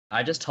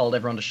I just told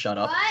everyone to shut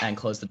up What? and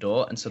close the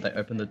door, and so they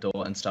opened the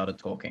door and started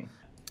talking.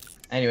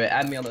 Anyway,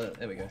 add me on the...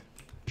 There we go.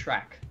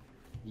 Track.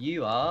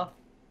 You are...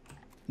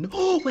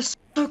 No, we're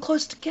so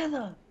close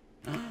together!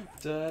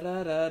 I've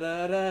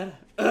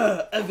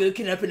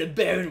woken up in a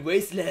barren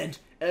wasteland,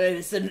 and I had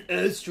a sudden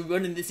urge to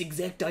run in this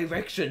exact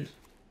direction.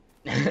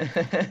 If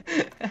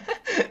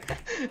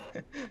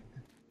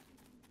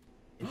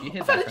you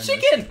hit I found that a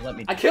friend, chicken! let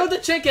me... I killed a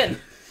chicken!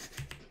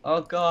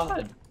 Oh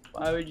god,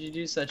 why would you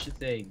do such a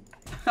thing?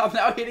 I'm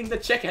now hitting the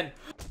chicken.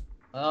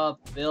 Oh,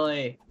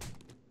 Billy.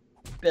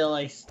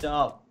 Billy,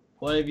 stop.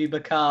 What have you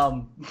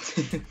become?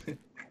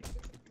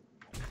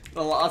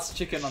 The last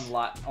chicken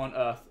on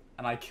Earth,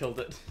 and I killed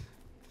it.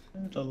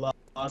 The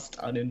last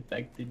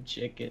uninfected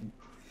chicken.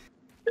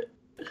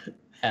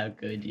 How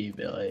could you,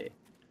 Billy?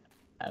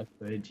 How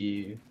could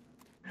you?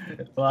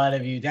 What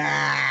have you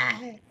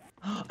done?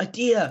 A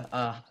deer!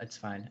 Ah, it's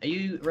fine. Are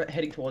you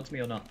heading towards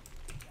me or not?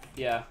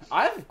 Yeah,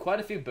 I have quite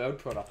a few bird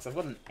products. I've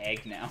got an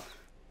egg now.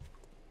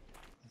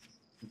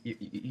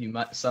 You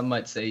might. Some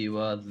might say you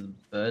are the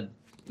bird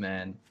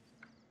man.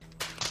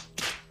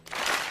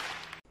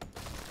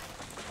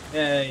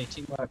 Yay,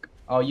 teamwork.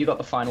 Oh, you got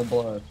the final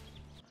blow.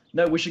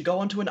 No, we should go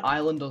onto an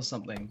island or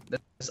something.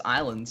 There's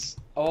islands.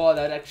 Oh,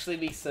 that'd actually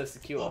be so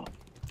secure.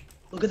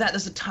 Look at that,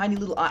 there's a tiny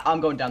little I'm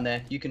going down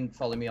there. You can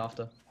follow me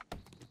after.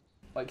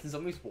 Like, can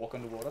zombies walk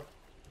underwater?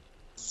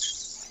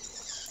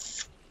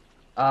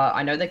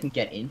 I know they can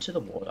get into the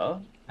water,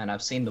 and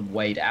I've seen them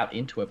wade out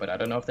into it, but I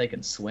don't know if they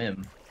can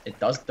swim. It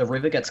does. The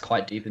river gets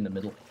quite deep in the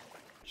middle.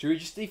 Should we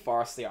just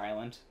deforest the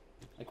island?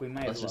 Like, we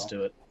may Let's as well. just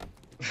do it.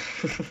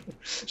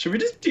 Should we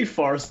just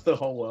deforest the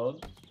whole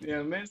world?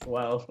 Yeah, may as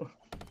well.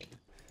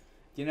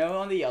 You know,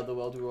 on the other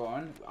world we were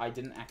on, I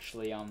didn't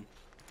actually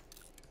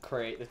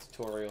create the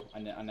tutorial. I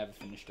never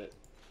finished it.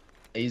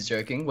 Are you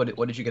joking? What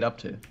did you get up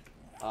to?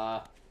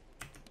 I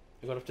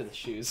got up to the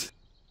shoes.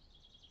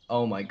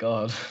 Oh my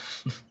god.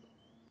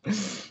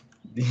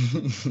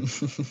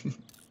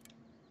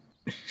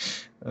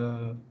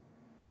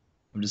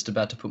 I'm just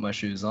about to put my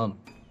shoes on.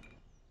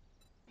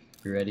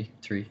 You ready?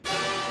 3,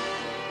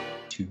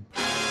 2,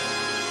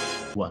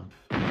 1.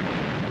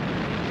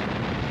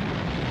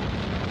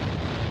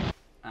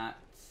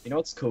 You know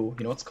what's cool?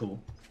 You know what's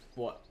cool?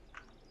 What?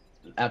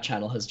 Our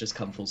channel has just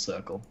come full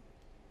circle.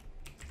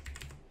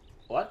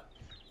 What?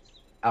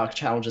 Our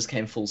channel just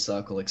came full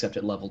circle, except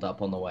it leveled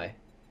up on the way.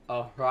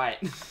 Oh, right.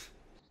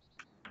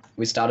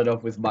 We started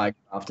off with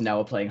Minecraft, and now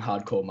we're playing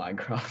hardcore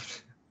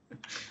Minecraft.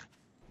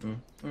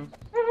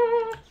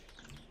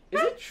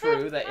 Is it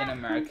true that in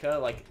America,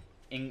 like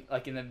in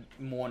the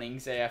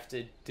mornings, they have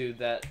to do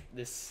the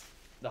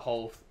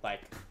whole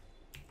like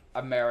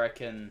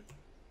American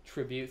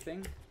tribute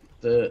thing?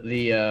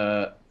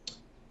 The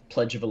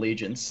Pledge of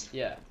Allegiance.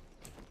 Yeah.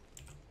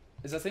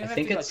 Is that thing I they have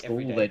think to do, at like,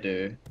 every school day? they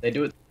do. They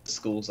do it at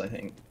schools, I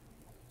think.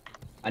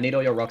 I need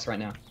all your rocks right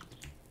now.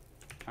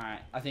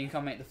 Alright, I think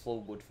I'll make the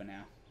floor wood for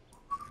now.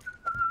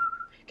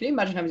 Can you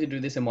imagine having to do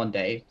this in one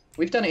day?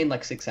 We've done it in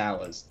like 6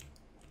 hours.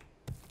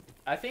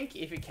 I think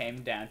if it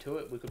came down to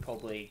it, we could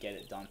probably get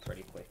it done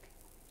pretty quick.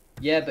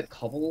 Yeah, but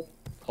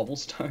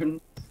cobblestone,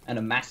 and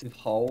a massive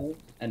hole,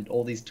 and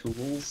all these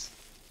tools.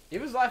 It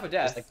was life or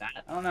death. Just like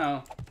that. I don't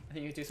know. I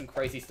think you could do some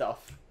crazy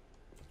stuff.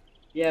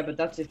 Yeah, but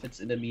that's if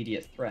it's an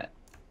immediate threat.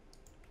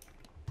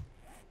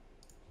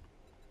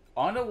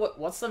 I wonder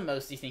what's the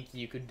most you think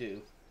you could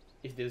do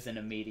if there's an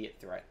immediate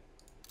threat?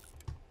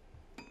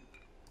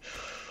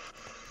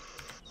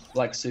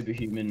 Like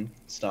superhuman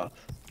stuff.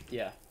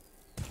 Yeah.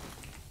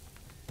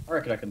 I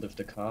reckon I could lift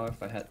a car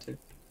if I had to.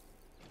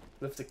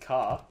 Lift a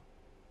car?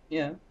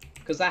 Yeah,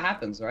 because that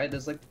happens, right?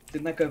 There's like,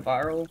 didn't that go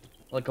viral?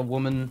 Like a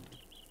woman's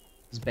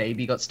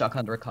baby got stuck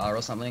under a car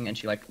or something, and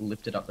she like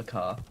lifted up the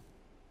car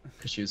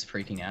because she was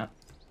freaking out.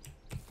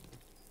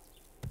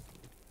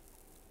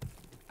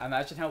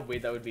 Imagine how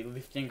weird that would be,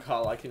 lifting a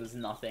car like it was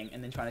nothing,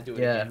 and then trying to do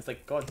it Yeah. again. It's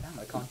like, god damn,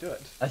 I can't do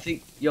it. I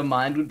think your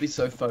mind would be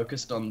so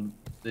focused on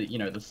the,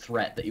 the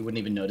threat that you wouldn't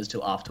even notice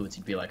till afterwards.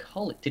 You'd be like,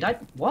 holy,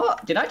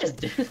 what? Did I just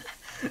do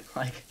that?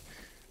 Like,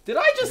 Did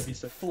I just be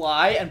so-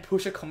 fly and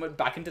push a comet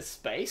back into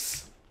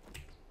space?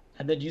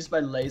 and then use my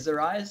laser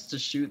eyes to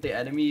shoot the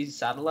enemy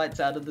satellites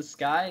out of the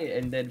sky,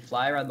 and then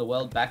fly around the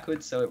world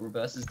backwards so it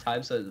reverses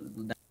time so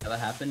it never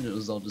happened. It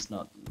was all just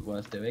not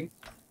worth doing.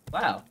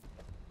 Wow.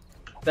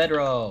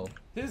 Bedroll.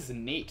 This is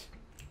neat.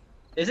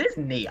 This is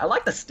neat. I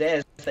like the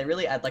stairs. They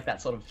really add like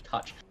that sort of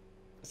touch.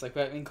 It's like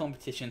we're in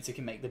competitions who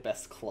can make the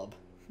best club.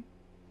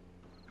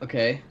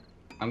 Okay,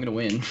 I'm gonna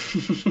win.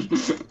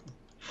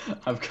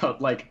 I've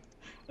got like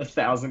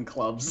 1,000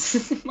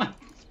 clubs.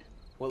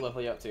 What level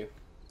are you up to?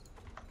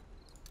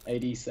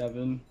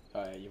 87.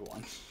 Oh yeah, you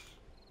won.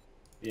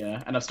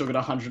 Yeah, and I've still got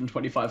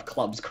 125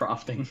 clubs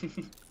crafting.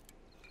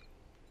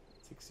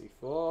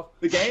 64.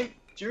 The game,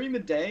 during the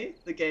day,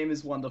 the game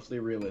is wonderfully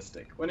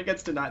realistic. When it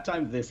gets to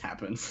nighttime, this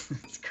happens.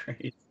 It's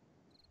great.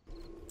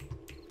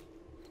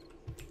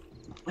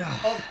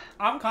 Oh,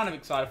 I'm kind of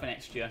excited for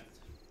next year.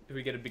 If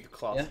we get a bigger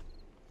class. Yeah.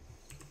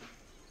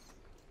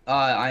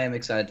 I am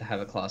excited to have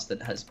a class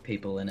that has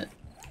people in it.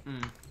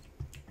 Mm.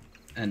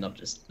 and not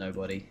just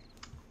nobody.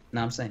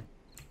 No, I'm saying.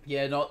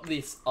 Yeah, not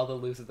this other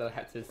loser that I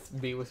had to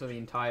be with for the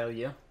entire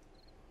year.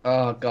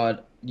 Oh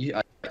God,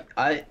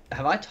 I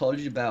have I told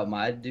you about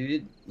my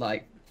dude?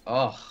 Like,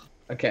 oh,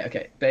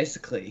 okay.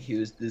 Basically, he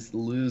was this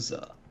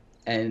loser,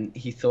 and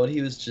he thought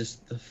he was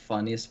just the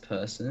funniest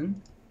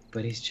person,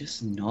 but he's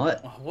just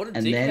not. Oh, what a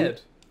And dickhead. then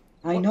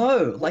I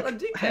know, what like, a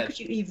dickhead. how could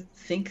you even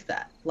think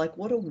that? Like,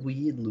 what a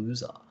weird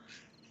loser.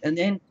 And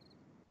then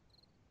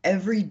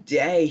every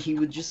day he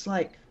would just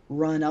like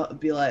run up and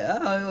be like,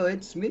 "Oh,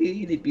 it's me."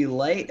 He'd be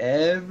late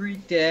every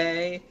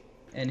day,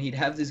 and he'd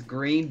have this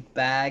green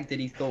bag that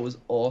he thought was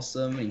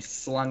awesome. And he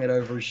slung it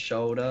over his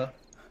shoulder,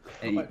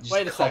 and he Wait just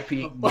a sec.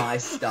 copying my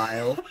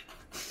style.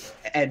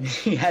 And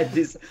he had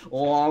this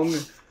long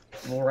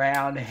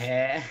brown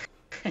hair,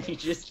 and he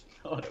just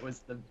thought it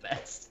was the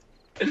best.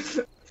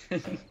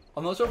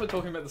 I'm not sure if we're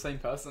talking about the same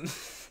person.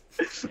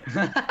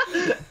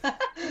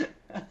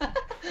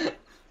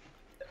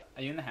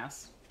 Are you in the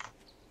house?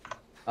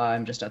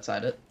 I'm just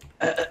outside it.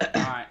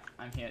 Alright,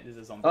 I'm here. There's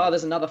a zombie. Oh,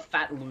 there's another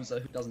fat loser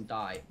who doesn't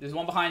die. There's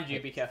one behind you.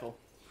 Be careful.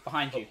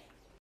 Behind you.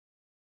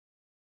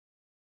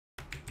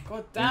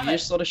 God damn You it.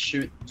 just sort of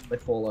shoot, they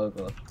fall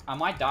over. I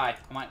might die.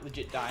 I might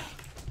legit die.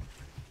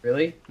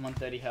 Really? I'm on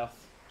 30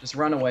 health. Just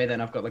run away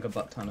then, I've got like a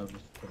butt ton of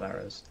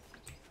arrows.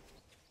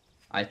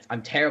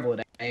 I'm terrible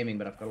at aiming,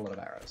 but I've got a lot of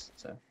arrows,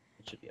 so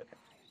it should be okay.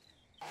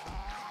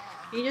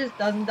 He just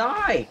doesn't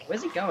die!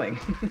 Where's he going?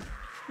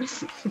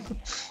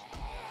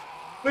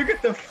 Look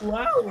at the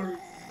flowers!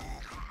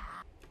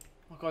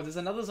 Oh god, there's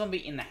another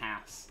zombie in the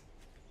house.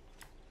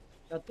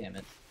 God damn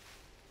it.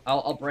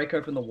 I'll break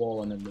open the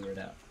wall and then lure it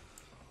out.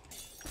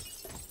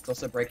 It's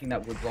also breaking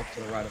that wood block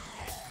to the right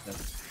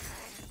of...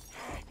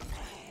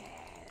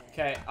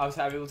 Okay, I was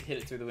able to hit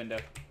it through the window.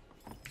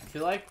 I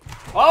feel like...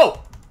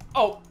 Oh!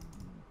 Oh!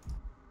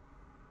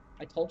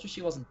 I told you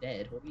she wasn't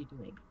dead. What were you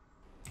doing?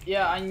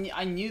 Yeah,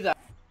 I knew that.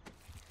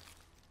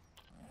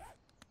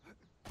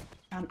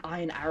 Found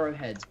iron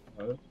arrowheads,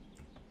 bro.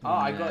 Oh,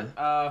 I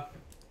got,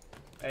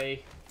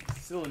 a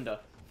cylinder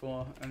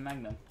for a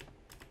magnum.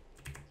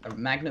 A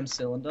magnum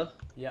cylinder?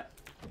 Yeah.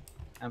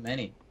 How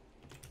many?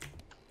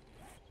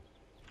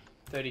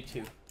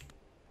 32.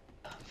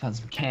 Found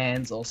some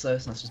cans also,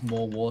 so that's just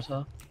more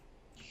water.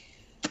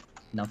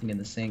 Nothing in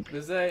the sink.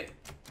 There's a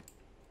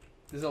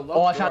locked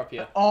Oh, I door found. up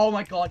here. Oh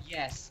my god,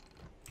 yes.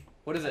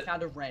 What is I it?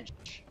 found a wrench.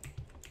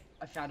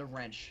 I found a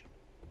wrench.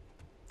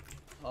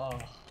 Oh.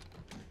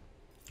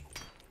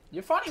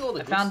 You're finding all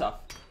the I good found- stuff.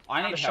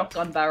 I need A help.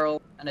 shotgun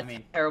barrel and a I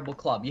mean- terrible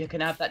club. You can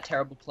have that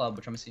terrible club,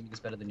 which I'm assuming is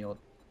better than your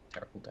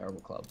terrible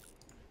club.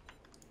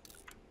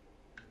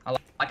 I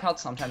like how it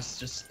sometimes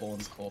just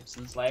spawns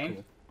corpses. Lane?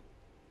 Cool.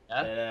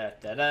 Yeah?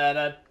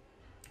 Da-da-da-da-da.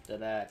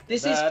 Da-da,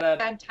 This is da-da-da.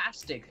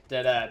 fantastic.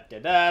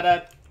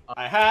 Da-da-da-da-da.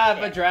 I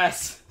have a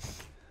dress.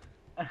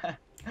 I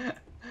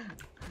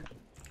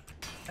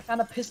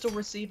found a pistol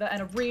receiver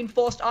and a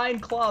reinforced iron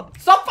club.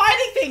 Stop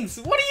finding things!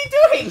 What are you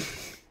doing?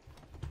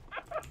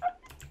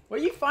 Where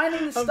are you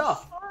finding this I'm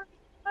stuff? sorry,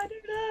 I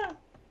don't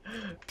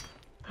know.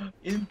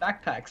 In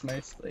backpacks,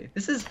 mostly.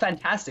 This is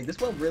fantastic. This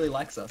world really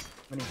likes us.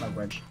 I'm gonna use my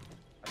wrench.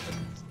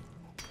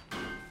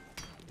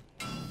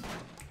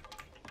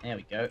 There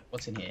we go.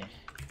 What's in here?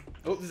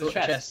 Oh, there's a Look,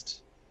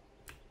 chest.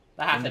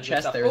 That has In to the be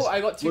chest stuff. there is Oh,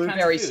 I got 2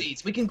 blueberry cans of food.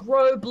 seeds. We can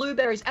grow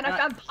blueberries, and I Right.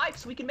 found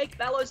pipes. We can make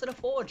bellows and a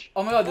forge.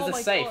 Oh my god, there's Oh a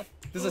my safe. God.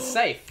 There's a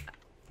safe.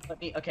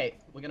 Okay,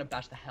 we're gonna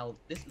bash the hell.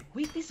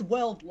 This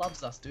world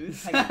loves us, dude.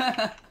 Hang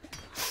on.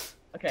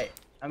 Okay,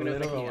 I'm gonna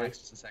make Literally. an axe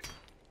just a second.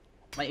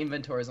 My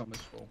inventory is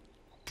almost full.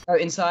 Oh,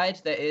 inside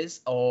there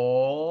is.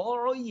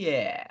 Oh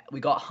yeah, we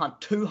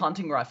got 2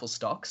 hunting rifle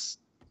stocks,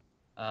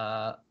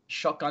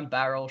 shotgun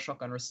barrel,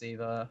 shotgun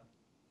receiver,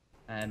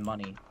 and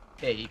money.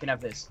 Here, you can have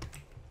this.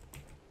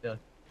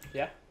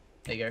 Yeah?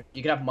 There you go.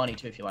 You can have money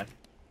too if you like.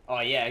 Oh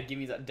yeah, give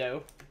me that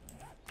dough.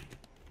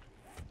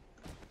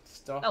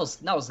 Stuff. That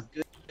was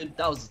good.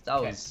 That was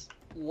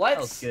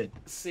Let's good.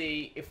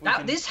 see if we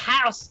can... This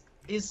house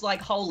is like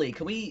holy.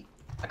 Can we?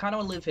 I kind of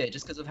want to live here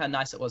just because of how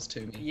nice it was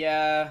to me.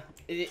 Yeah,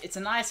 it's a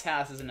nice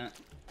house, isn't it?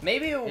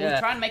 Maybe we'll Yeah.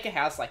 try and make a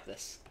house like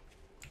this.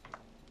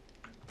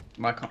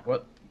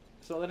 What?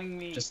 So letting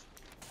me... Just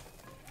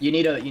you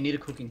need a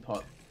cooking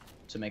pot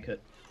to make it.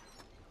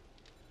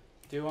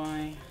 Do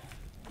I...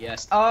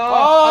 Yes.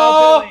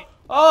 Oh! Billy.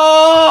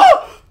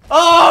 Oh!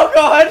 Oh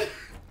god!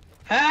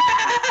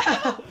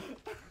 Help!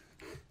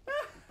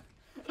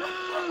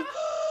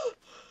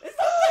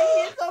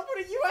 It's not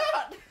putting you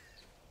out!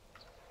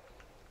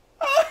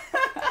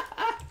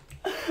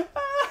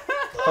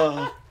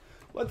 Oh.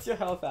 What's your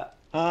health at?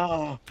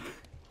 Oh,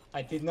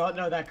 I did not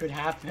know that could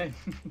happen.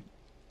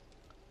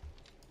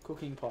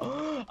 Cooking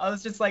pot. I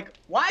was just like,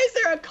 why is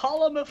there a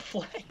column of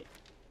flame?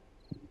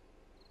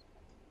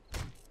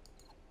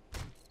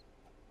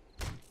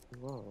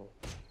 Whoa.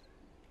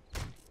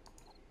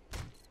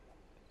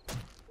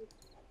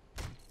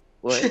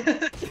 What?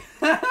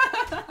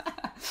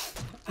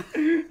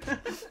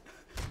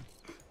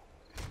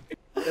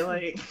 They're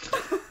like,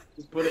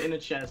 just put it in a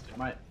chest. It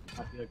might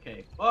be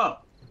okay. Whoa.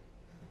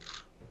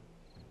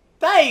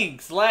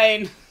 Thanks,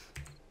 Lane!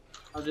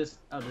 I'll just.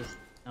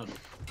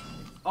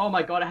 Oh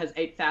my god, it has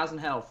 8,000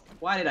 health.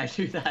 Why did I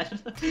do that?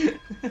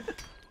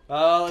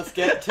 Oh, let's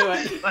get to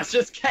it. Let's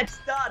just get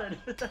started.